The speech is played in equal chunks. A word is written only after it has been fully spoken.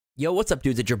Yo, what's up,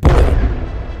 dudes? It's your boy,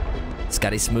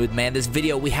 Scotty Smooth, man. This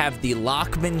video, we have the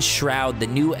Lachmann Shroud, the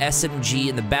new SMG,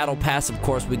 and the Battle Pass, of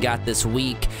course, we got this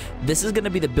week. This is going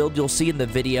to be the build you'll see in the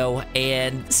video,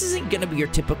 and this isn't going to be your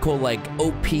typical, like,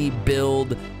 OP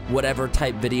build, whatever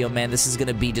type video, man. This is going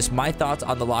to be just my thoughts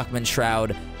on the Lachmann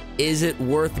Shroud. Is it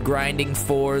worth grinding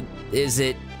for? Is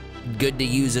it good to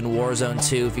use in Warzone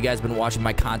 2? If you guys have been watching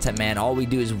my content, man, all we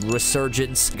do is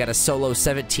Resurgence. Got a solo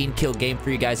 17 kill game for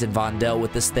you guys in Vondel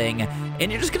with this thing,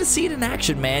 and you're just gonna see it in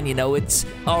action, man. You know, it's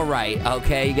all right.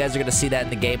 Okay, you guys are gonna see that in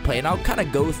the gameplay, and I'll kind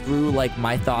of go through like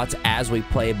my thoughts as we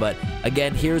play. But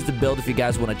again, here's the build if you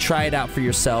guys want to try it out for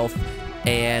yourself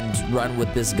and run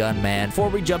with this gun, man. Before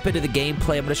we jump into the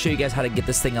gameplay, I'm going to show you guys how to get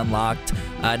this thing unlocked.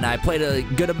 Now, I played a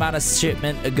good amount of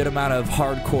shipment, a good amount of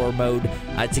hardcore mode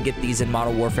to get these in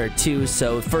Modern Warfare 2.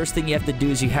 So, first thing you have to do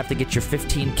is you have to get your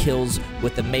 15 kills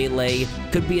with the melee.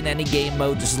 Could be in any game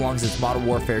mode, just as long as it's Modern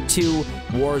Warfare 2,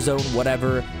 Warzone,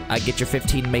 whatever. Get your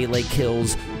 15 melee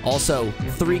kills. Also,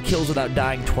 3 kills without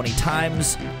dying 20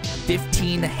 times.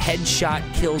 15 headshot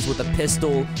kills with a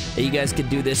pistol. You guys can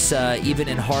do this even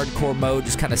in hardcore mode.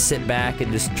 Just kind of sit back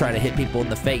and just try to hit people in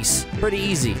the face. Pretty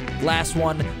easy. Last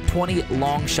one, 20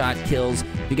 long shot kills.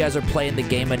 If you guys are playing the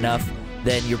game enough,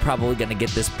 then you're probably going to get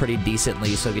this pretty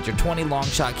decently. So get your 20 long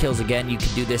shot kills. Again, you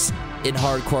can do this in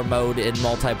hardcore mode, in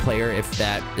multiplayer, if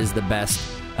that is the best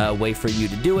way for you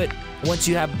to do it. Once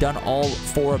you have done all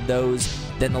 4 of those,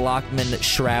 then the Lachmann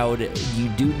Shroud, you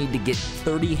do need to get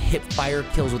 30 hip-fire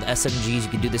kills with SMGs. You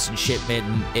can do this in shipment,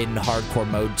 in hardcore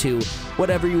mode too.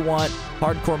 Whatever you want.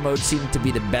 Hardcore mode seemed to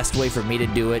be the best way for me to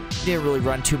do it. Didn't really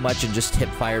run too much and just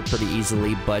hip-fire pretty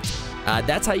easily, but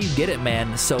that's how you get it,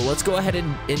 man. So let's go ahead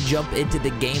and jump into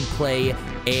the gameplay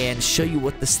and show you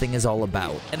what this thing is all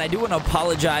about. And I do want to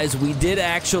apologize. We did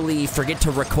actually forget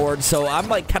to record, so I'm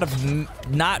like kind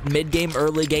of not mid-game,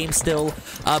 early game still,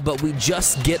 but we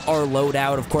just get our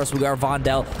loadout. Of course, we are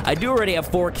Vondel. I do already have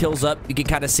 4 kills up. You can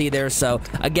kind of see there. So,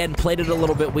 again, played it a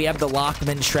little bit. We have the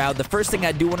Lachmann Shroud. The first thing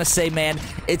I do want to say, man,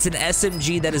 it's an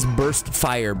SMG that is burst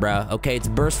fire, bro. Okay, it's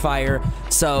burst fire.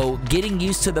 So, getting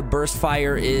used to the burst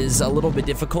fire is a little bit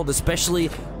difficult, especially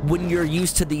when you're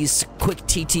used to these quick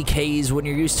TTKs, when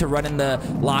you're used to running the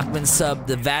Lachmann sub,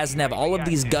 the Vaznev, all of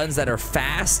these guns that are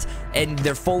fast and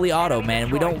they're fully auto, man.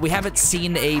 We haven't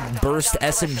seen a burst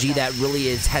SMG that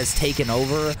really has taken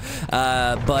over.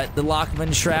 But the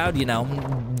Lachmann Shroud, you know,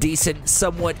 decent,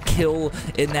 somewhat kill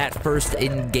in that first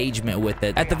engagement with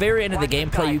it. At the very end of the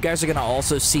gameplay, you guys are going to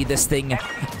also see this thing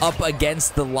up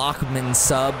against the Lachmann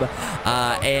sub.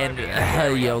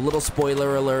 You know, little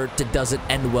spoiler alert, it doesn't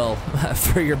end well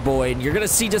for your boy. And you're going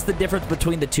to see just the difference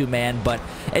between the two, man. But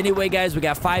anyway, guys, we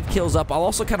got 5 kills up. I'll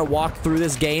also kind of walk through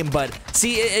this game. But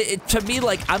see, to me,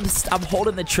 like, I'm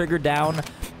holding the trigger down.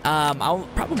 I'll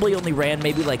probably only ran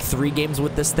maybe like 3 games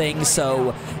with this thing,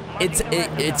 so it's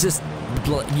just,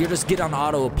 you just get on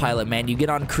autopilot, man. You get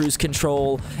on cruise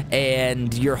control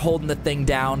and you're holding the thing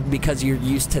down because you're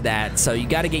used to that. So you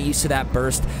got to get used to that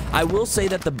burst. I will say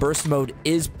that the burst mode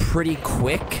is pretty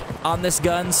quick on this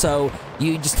gun, so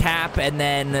you just tap and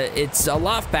then it's a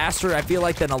lot faster, I feel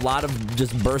like, than a lot of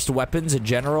just burst weapons in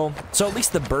general. So at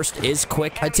least the burst is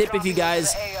quick. A tip, if you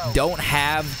guys don't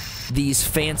have these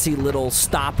fancy little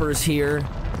stoppers here,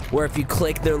 where if you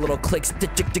click, their little clicks,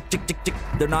 tick, tick, tick, tick, tick, tick,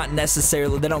 they're not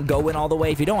necessarily, they don't go in all the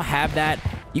way. If you don't have that,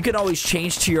 you can always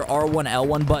change to your R1,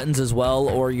 L1 buttons as well,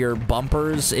 or your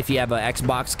bumpers if you have an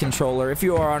Xbox controller. If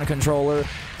you are on a controller,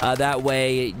 that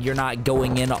way you're not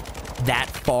going in that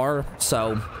far.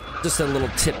 So just a little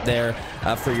tip there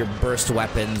for your burst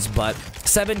weapons. But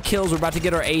 7 kills. We're about to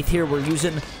get our 8th here. We're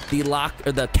using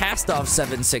the cast-off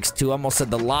 7.62. Almost said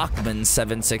the Lachmann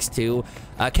 7.62.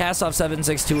 Cast-off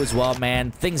 7.62 as well, man.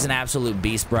 Thing's an absolute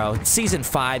beast, bro. It's Season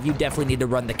 5. You definitely need to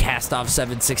run the cast-off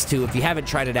 7.62 if you haven't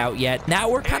tried it out yet. Now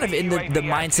we're kind of in the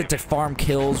mindset to farm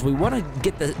kills. We want to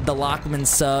get the Lachmann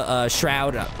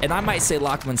Shroud, and I might say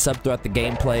Lachmann sub throughout the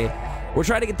gameplay. We're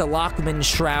trying to get the Lachmann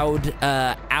Shroud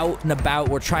out and about.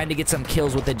 We're trying to get some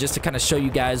kills with it just to kind of show you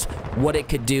guys what it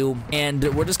could do. And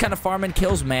we're just kind of farming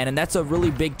kills, man. And that's a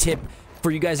really big tip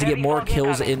for you guys to get more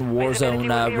kills in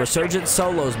Warzone. Resurgence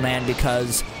solos, man,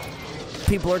 because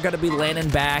people are going to be landing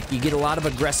back. You get a lot of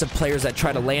aggressive players that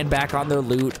try to land back on their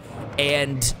loot.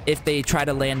 And if they try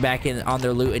to land back on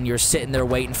their loot and you're sitting there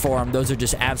waiting for them, those are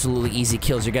just absolutely easy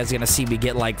kills. You guys are going to see me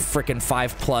get like freaking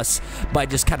 5+ by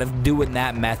just kind of doing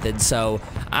that method. So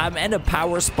I'm in a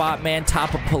power spot, man,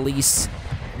 top of police.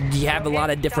 You have a lot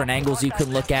of different angles you can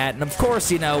look at. And of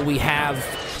course, you know, we have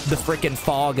the freaking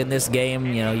fog in this game.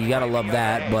 You know, you got to love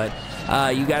that.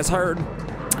 But you guys heard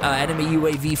enemy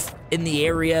UAV in the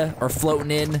area or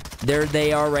floating in. There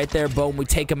they are right there. Boom, we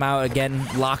take them out again.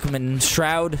 Lachmann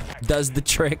Shroud does the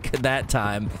trick that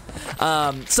time.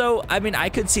 So, I mean, I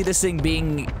could see this thing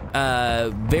being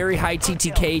very high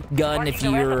TTK gun if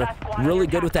you're really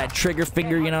good with that trigger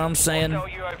finger, you know what I'm saying?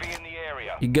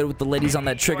 You're good with the ladies on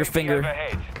that trigger finger,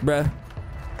 bruh.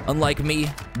 Unlike me,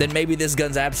 then maybe this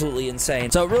gun's absolutely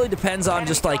insane. So it really depends on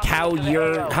just like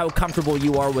how comfortable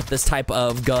you are with this type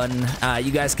of gun. You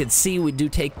guys can see we do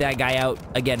take that guy out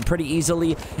again pretty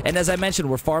easily. And as I mentioned,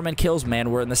 we're farming kills,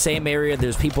 man. We're in the same area.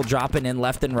 There's people dropping in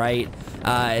left and right,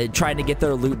 trying to get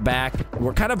their loot back.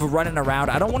 We're kind of running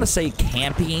around. I don't want to say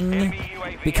camping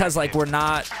because like we're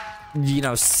not, you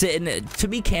know, sitting. To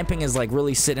me, camping is like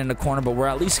really sitting in a corner, but we're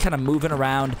at least kind of moving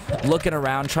around, looking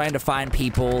around, trying to find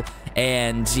people,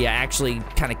 and yeah, actually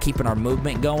kind of keeping our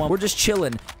movement going. We're just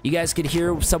chilling. You guys could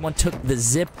hear someone took the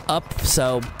zip up,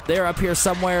 so they're up here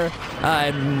somewhere,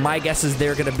 and my guess is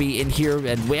they're gonna be in here,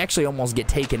 and we actually almost get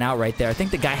taken out right there. I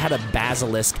think the guy had a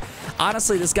basilisk.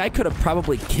 Honestly, this guy could have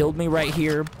probably killed me right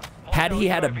here had he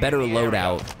had a better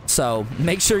loadout. So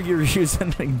make sure you're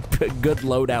using good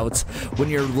loadouts when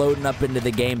you're loading up into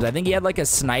the games. I think he had like a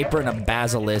sniper and a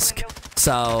basilisk.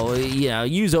 So, you know,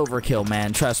 use overkill,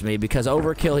 man. Trust me, because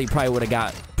overkill, he probably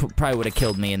would have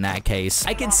killed me in that case.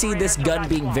 I can see this gun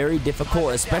being very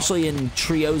difficult, especially in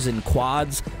trios and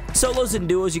quads. Solos and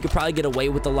duos, you could probably get away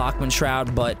with the Lachmann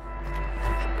Shroud, but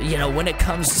you know, when it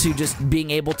comes to just being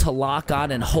able to lock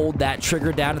on and hold that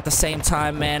trigger down at the same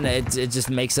time, man, it just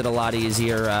makes it a lot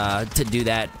easier to do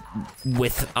that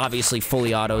with, obviously,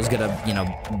 fully auto is gonna, you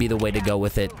know, be the way to go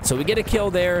with it. So we get a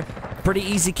kill there. Pretty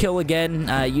easy kill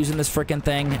again, using this freaking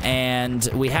thing, and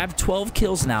we have 12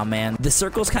 kills now, man. The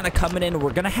circle's kind of coming in.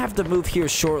 We're gonna have to move here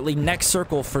shortly. Next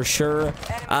circle for sure.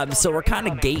 So we're kind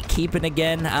of gatekeeping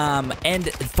again,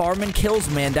 and farming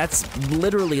kills, man. That's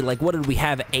literally like, what did we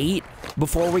have, 8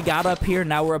 before we got up here?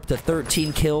 Now we're up to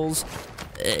 13 kills.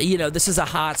 You know, this is a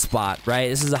hot spot, right?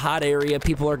 This is a hot area.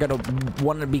 People are going to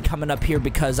want to be coming up here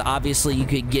because obviously you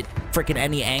could get freaking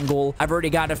any angle. I've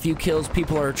already got a few kills.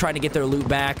 People are trying to get their loot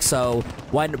back, so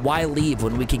why leave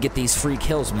when we can get these free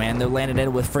kills, man? They're landing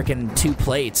in with freaking 2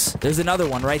 plates. There's another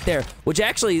one right there, which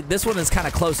actually, this one is kind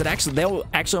of close. They'll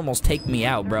actually almost take me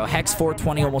out, bro. Hex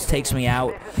 420 almost takes me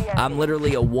out. I'm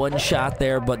literally a one-shot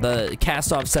there, but the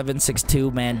cast-off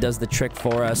 762, man, does the trick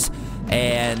for us.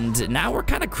 And now we're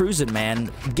kind of cruising, man.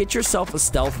 Get yourself a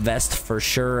stealth vest for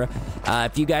sure.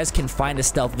 If you guys can find a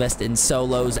stealth vest in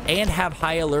solos and have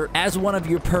high alert as one of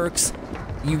your perks,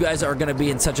 you guys are going to be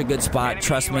in such a good spot.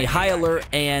 Trust me, high alert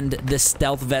and the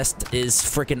stealth vest is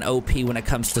freaking OP when it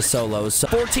comes to solos. So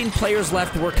 14 players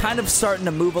left. We're kind of starting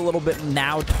to move a little bit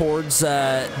now towards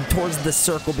the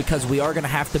circle because we are going to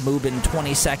have to move in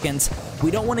 20 seconds.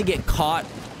 We don't want to get caught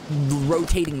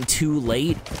rotating too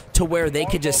late to where they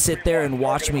could just sit there and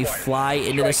watch me fly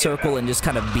into the circle and just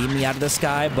kind of beam me out of the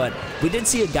sky. But we did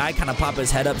see a guy kind of pop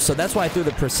his head up, so that's why I threw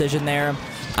the precision there.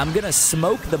 I'm gonna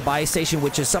smoke the buy station,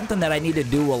 which is something that I need to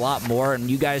do a lot more, and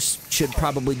you guys should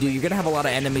probably do. You're gonna have a lot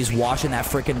of enemies watching that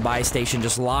freaking buy station,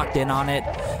 just locked in on it.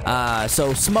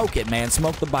 So smoke it, man.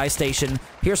 Smoke the buy station.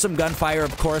 Here's some gunfire.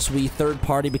 Of course, we third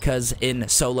party because in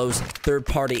solos, third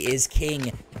party is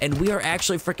king. And we are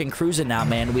actually freaking cruising now,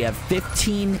 man. We have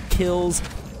 15 kills,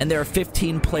 and there are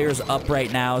 15 players up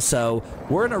right now, so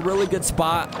we're in a really good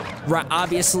spot. Right,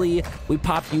 obviously, we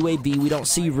popped UAV. We don't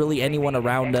see really anyone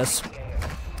around us.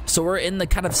 So we're in the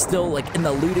kind of still like in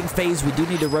the looting phase. We do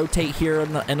need to rotate here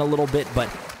in a little bit, but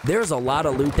there's a lot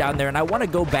of loot down there, and I want to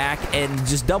go back and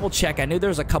just double check. I knew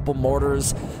there's a couple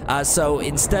mortars, so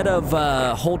instead of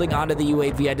holding onto the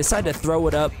UAV, I decided to throw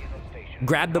it up,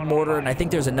 grab the mortar, and I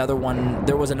think there's another one.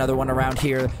 There was another one around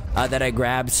here that I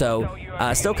grabbed. So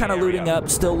still kind of looting up,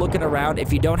 still looking around.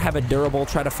 If you don't have a durable,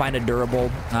 try to find a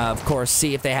durable. Of course,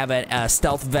 see if they have a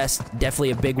stealth vest,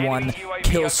 definitely a big one,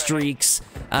 kill streaks,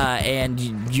 and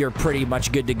you're pretty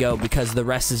much good to go because the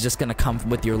rest is just going to come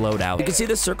with your loadout. You can see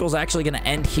the circle's actually going to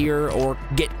end here or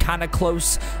get kind of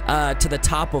close to the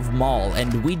top of mall,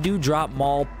 and we do drop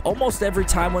mall almost every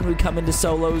time when we come into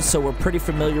solos, so we're pretty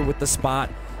familiar with the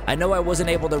spot. I know I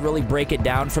wasn't able to really break it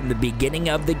down from the beginning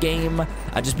of the game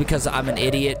just because I'm an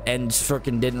idiot and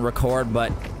freaking didn't record,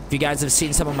 but if you guys have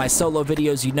seen some of my solo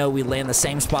videos, you know we land the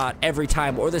same spot every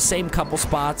time or the same couple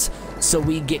spots, so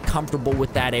we get comfortable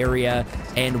with that area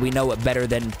and we know it better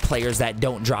than players that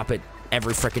don't drop it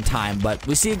every freaking time. But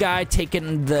we see a guy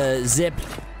taking the zip.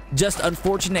 Just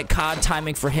unfortunate COD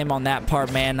timing for him on that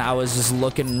part, man. I was just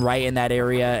looking right in that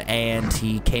area, and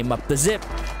he came up the zip,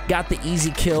 got the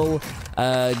easy kill.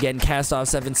 Again, cast off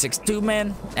 762,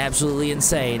 man. Absolutely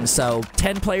insane. So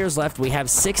 10 players left. We have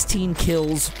 16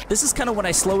 kills. This is kind of when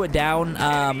I slow it down.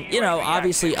 You know,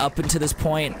 obviously up until this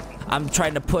point, I'm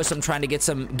trying to push. I'm trying to get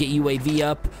UAV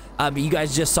up. You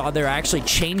guys just saw there, I actually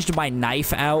changed my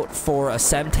knife out for a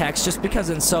Semtex just because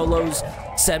in solos,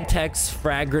 Semtex,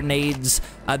 frag grenades,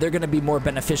 they're going to be more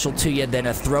beneficial to you than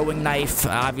a throwing knife.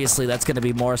 Obviously, that's going to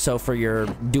be more so for your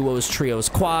duos, trios,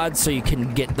 quads, so you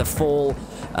can get the full.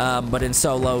 But in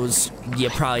solos,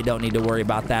 you probably don't need to worry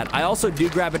about that. I also do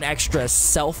grab an extra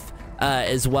self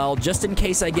as well, just in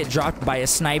case I get dropped by a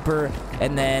sniper,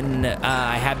 and then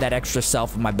I have that extra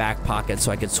self in my back pocket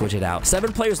so I could switch it out.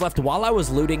 7 players left. While I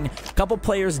was looting, a couple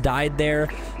players died there,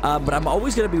 but I'm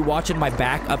always going to be watching my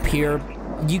back up here.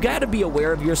 You got to be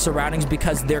aware of your surroundings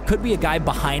because there could be a guy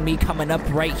behind me coming up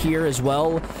right here as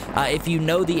well. If you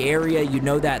know the area, you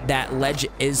know that that ledge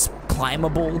is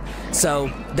climbable,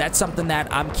 so that's something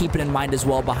that I'm keeping in mind as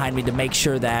well behind me to make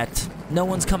sure that no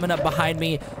one's coming up behind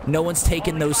me, no one's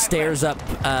taking those stairs up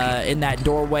in that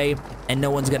doorway, and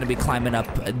no one's going to be climbing up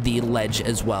the ledge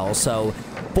as well. So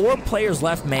 4 players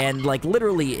left, man. Like,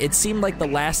 literally, it seemed like the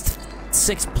last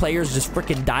 6 players just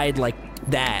freaking died like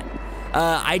that.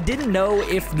 I didn't know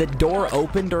if the door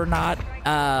opened or not.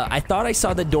 I thought I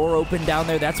saw the door open down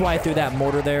there. That's why I threw that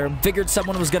mortar there. Figured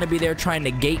someone was going to be there trying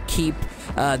to gatekeep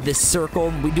this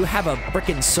circle. We do have a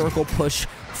freaking circle push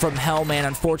from hell, man.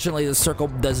 Unfortunately, the circle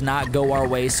does not go our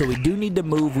way, so we do need to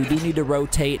move. We do need to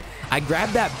rotate. I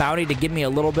grabbed that bounty to give me a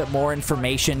little bit more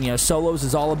information. You know, solos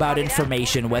is all about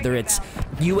information, whether it's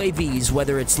UAVs,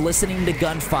 whether it's listening to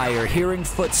gunfire, hearing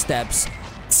footsteps,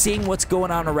 seeing what's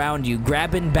going on around you,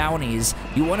 grabbing bounties.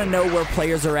 You want to know where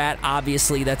players are at.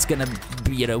 Obviously, that's going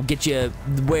to, you know, get you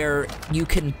where you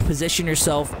can position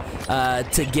yourself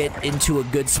to get into a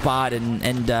good spot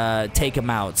and take them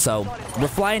out. So we're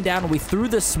flying down. We threw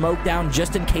the smoke down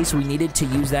just in case we needed to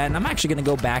use that. And I'm actually going to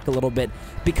go back a little bit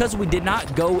because we did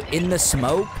not go in the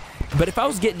smoke. But if I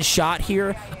was getting shot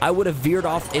here, I would have veered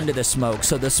off into the smoke.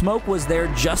 So the smoke was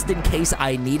there just in case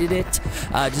I needed it,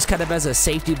 just kind of as a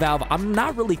safety valve. I'm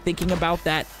not really thinking about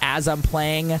that as I'm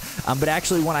playing, but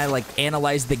actually when I like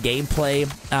analyze the gameplay,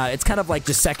 it's kind of like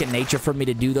just second nature for me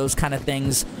to do those kind of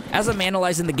things. As I'm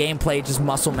analyzing the gameplay, it's just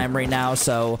muscle memory now.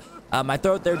 So I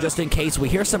throw it there just in case. We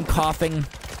hear some coughing.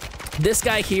 This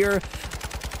guy here,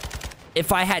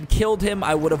 if I had killed him,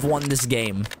 I would have won this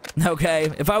game. Okay,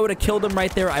 if I would have killed him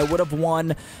right there, I would have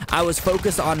won. I was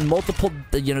focused on multiple,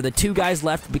 you know, the 2 guys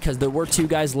left because there were 2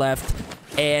 guys left.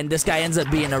 And this guy ends up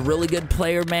being a really good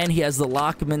player, man. He has the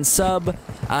Lachmann sub.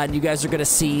 And you guys are going to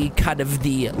see kind of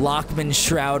the Lachmann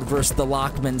Shroud versus the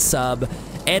Lachmann sub.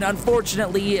 And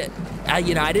unfortunately,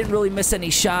 you know, I didn't really miss any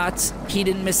shots. He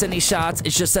didn't miss any shots.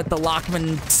 It's just that the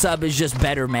Lachmann sub is just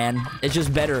better, man. It's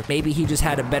just better. Maybe he just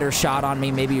had a better shot on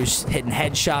me. Maybe he was hitting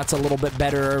headshots a little bit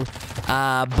better.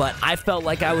 But I felt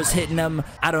like I was hitting them.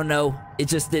 I don't know.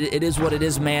 It is what it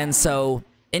is, man. So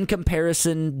in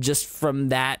comparison, just from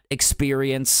that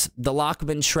experience, the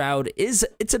Lachmann Shroud it's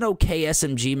an okay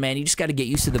SMG, man. You just got to get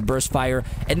used to the burst fire.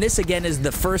 And this, again, is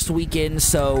the first weekend,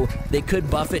 so they could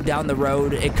buff it down the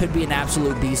road. It could be an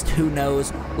absolute beast. Who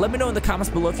knows? Let me know in the comments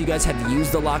below if you guys have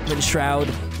used the Lachmann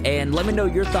Shroud, and let me know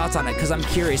your thoughts on it, because I'm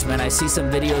curious, man. I see some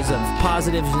videos of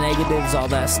positives, negatives, all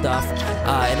that stuff.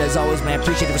 And as always, man,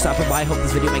 appreciate you for stopping by. Hope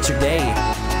this video makes your day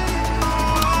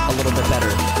a little bit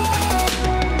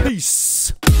better.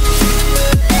 Peace.